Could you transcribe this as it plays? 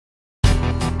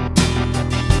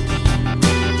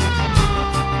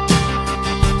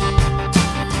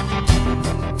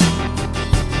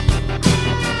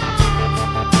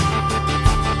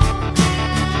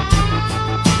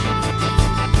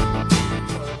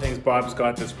Bob's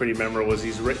got that's pretty memorable is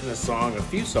he's written a song, a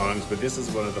few songs, but this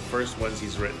is one of the first ones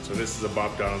he's written. So this is a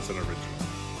Bob Donaldson original.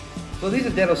 So these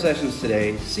Addetto Sessions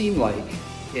today seem like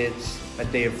it's a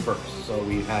day of firsts. So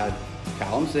we've had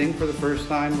Callum sing for the first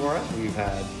time for us. We've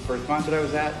had the first concert I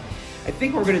was at. I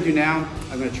think what we're going to do now,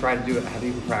 I'm going to try to do it. I haven't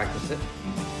even practiced it.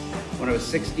 When I was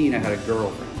 16, I had a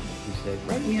girlfriend who said,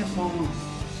 write me a song.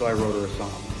 So I wrote her a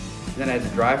song. And then I had to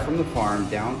drive from the farm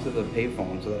down to the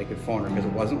payphone so that I could phone her because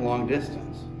it wasn't long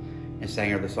distance, and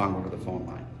sang her the song over the phone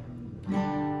line.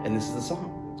 And this is the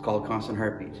song. It's called Constant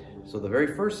Heartbeat. So the very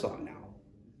first song now.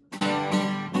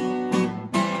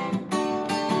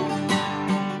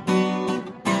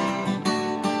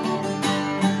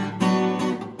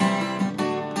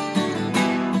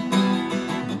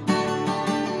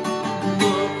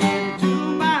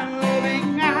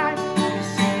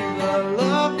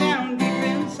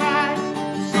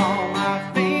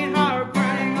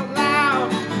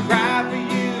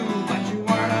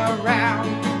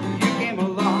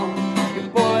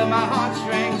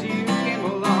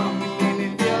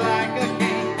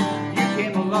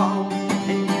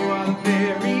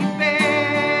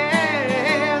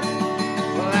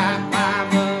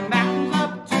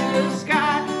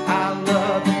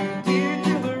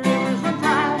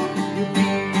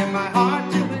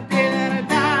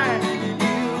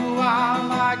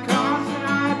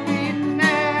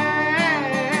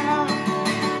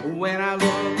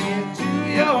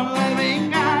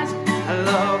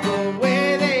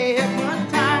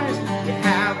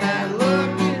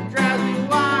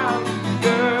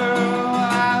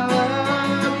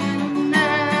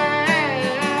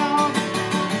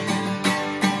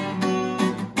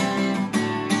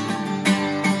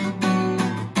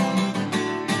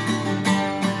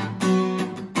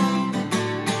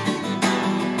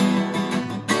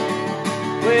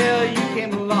 Well, you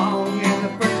came along, and the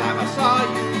first time I saw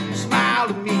you, you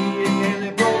smiled at me and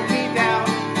nearly broke me down.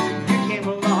 You came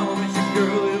along and said,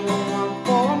 girl, you're the one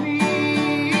for me.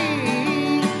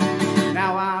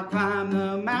 Now I'll climb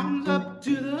the mountains up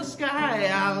to the sky.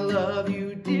 I'll love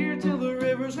you, dear, till the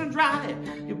rivers run dry.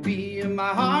 You'll be in my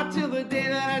heart till the day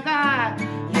that I die.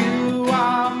 You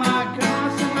are my